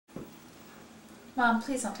Mom,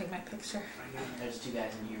 please don't take my picture. There's two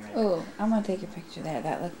guys in here right Oh, I'm gonna take a picture there.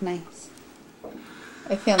 That looked nice.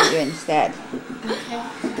 I filmed you instead.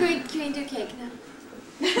 Okay. Can we do cake now?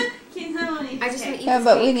 I just want to eat Yeah, this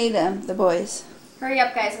but cake. we need the boys. Hurry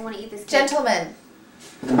up, guys. I want to eat this cake. Gentlemen.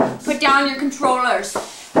 Put down your controllers.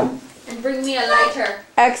 And bring me a lighter.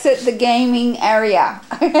 Exit the gaming area.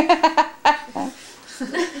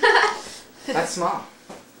 That's small.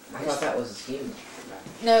 I thought that was huge.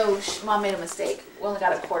 No, Mom made a mistake. We only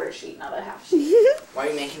got a quarter sheet, not a half sheet. Why are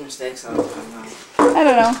you making mistakes? I don't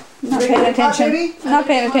know. I'm not paying attention. I'm not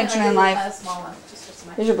paying attention in life. A small one, just for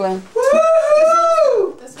some. Here's your balloon.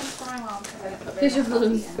 Woo! This one's for my mom because I didn't put very Here's your much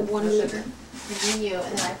balloon. coffee in. 1 liter. And you,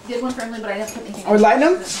 and then I did one for Emily, but I didn't put anything. Are we lighting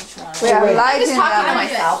them? We are I'm lighting just talking to them.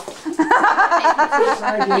 myself. You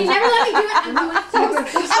never let me do it. I'm doing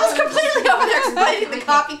it. I was completely over there explaining the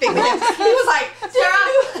coffee thing to him. He was like,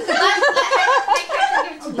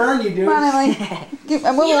 I'll burn you, dude. Come on, Emily.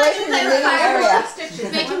 I'm moving away from the gaming area.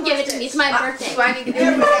 Make him give it to me. It's my birthday. do I need to do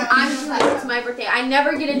it? I'm doing it. It's my birthday. I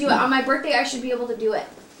never get to do it. On my birthday, I should be able to do it.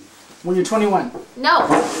 When you're 21. No.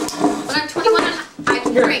 When I'm 21, I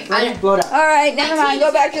can Here, drink. let me blow it out. All right, never mind.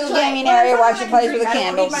 Go back to the gaming area. Watch you play with the I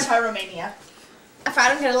don't need candles. my pyromania. If I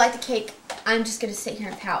don't get to light the cake, I'm just going to sit here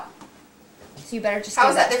and pout. So you better just How give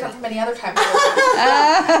is that to different me. from any other time?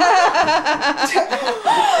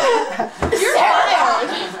 You're wild.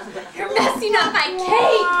 You're messing up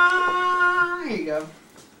my There you go.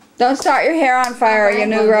 Don't start your hair on fire, your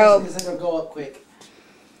new robe. This will go up quick.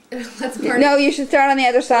 cake. Let's burn No, you should start on the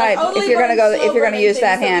other side. If you're gonna go, if you're gonna use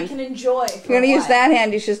that hand. We can enjoy. If you're gonna use that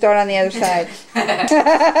hand, you should start on the other side. That's,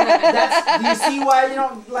 do you see why you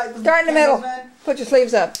don't like the Start in the middle. candles, man? Put your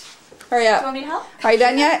sleeves up. Hurry Do you up. want me to help? Are you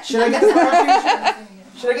done yet? Should I get the fire extinguisher?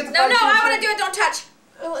 Should I get the No, fire no, I extinguisher? want to do it. Don't touch.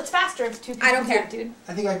 Well, it's faster if two people I don't do care. it, dude.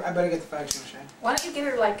 I think I better get the fire extinguisher. Why don't you get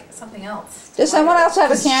her like something else? Does someone else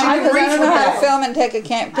have a She can camera? Because I reach don't know with how to that. film and take a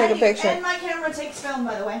picture. And my camera takes film,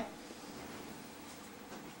 by the way.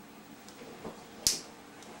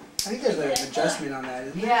 I think there's like an adjustment on that,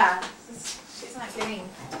 isn't there? Yeah. She's not getting.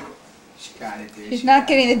 She got it, dude. She's She not got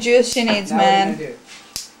getting it. the juice she needs, Now what are you man. gonna do?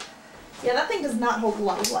 Yeah, that thing does not hold a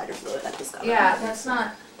lot of lighter fluid. I just got Yeah, it. that's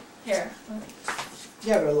not. Here.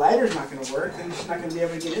 Yeah, but a lighter's not gonna work. Then she's not gonna be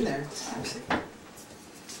able to get in there.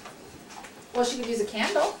 Well, she could use a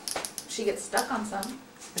candle. She gets stuck on some.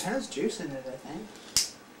 It has juice in it, I think.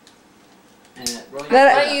 And roll Let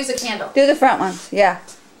Why it- don't you use a candle? Do the front ones. Yeah.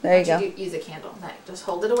 There you Why go. don't Use a candle. No, just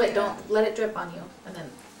hold it away. Don't let it drip on you. And then,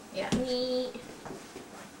 yeah.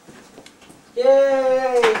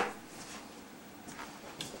 Yay!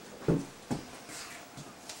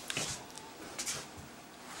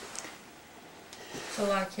 It's a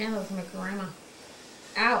lot of candles for my grandma.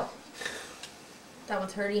 Ow. That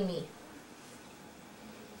one's hurting me.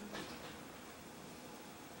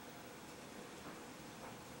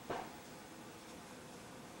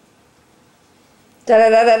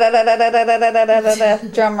 Da-da-da-da-da-da-da-da-da-da-da.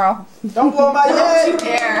 Drum roll. Don't blow my head!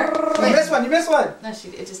 There. You missed one, you missed one! No, it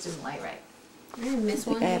just didn't light right. I didn't miss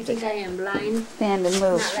one. I You have to- think I am blind? Stand and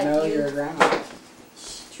move. Not like No, you. you're a grandma.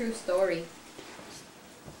 True story.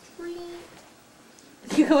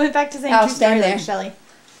 You went back to saying I'll true story stand like there. Shelly.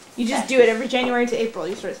 You just do it every January to April.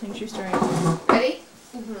 You start saying true story. Ready?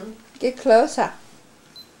 Get closer.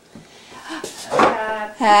 Uh,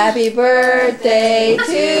 Happy birthday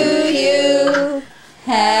to you.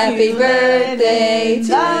 Happy birthday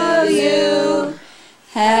to you.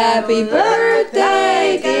 Happy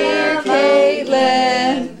birthday, dear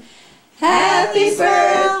Caitlin. Happy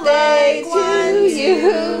birthday to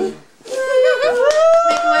you. Make a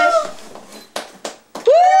wish.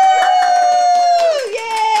 Woo!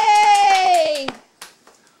 Yay!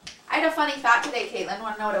 I had a funny thought today, Caitlin.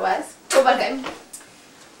 Want to know what it was? Okay.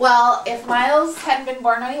 Well, if Miles hadn't been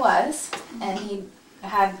born when he was, and he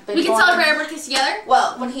had been We can born, celebrate our birthdays together?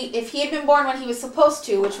 Well, if he had been born when he was supposed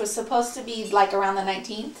to, which was supposed to be like around the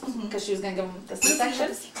 19th, because she was going to give him the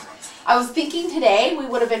C-section. I was thinking today we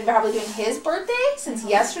would have been probably doing his birthday, since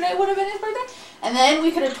yesterday would have been his birthday. And then we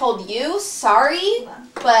could have told you, sorry,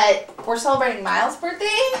 but we're celebrating Miles' birthday,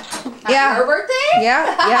 not Yeah. your birthday.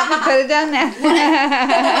 Yeah, we could have done that.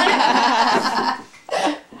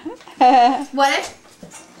 What if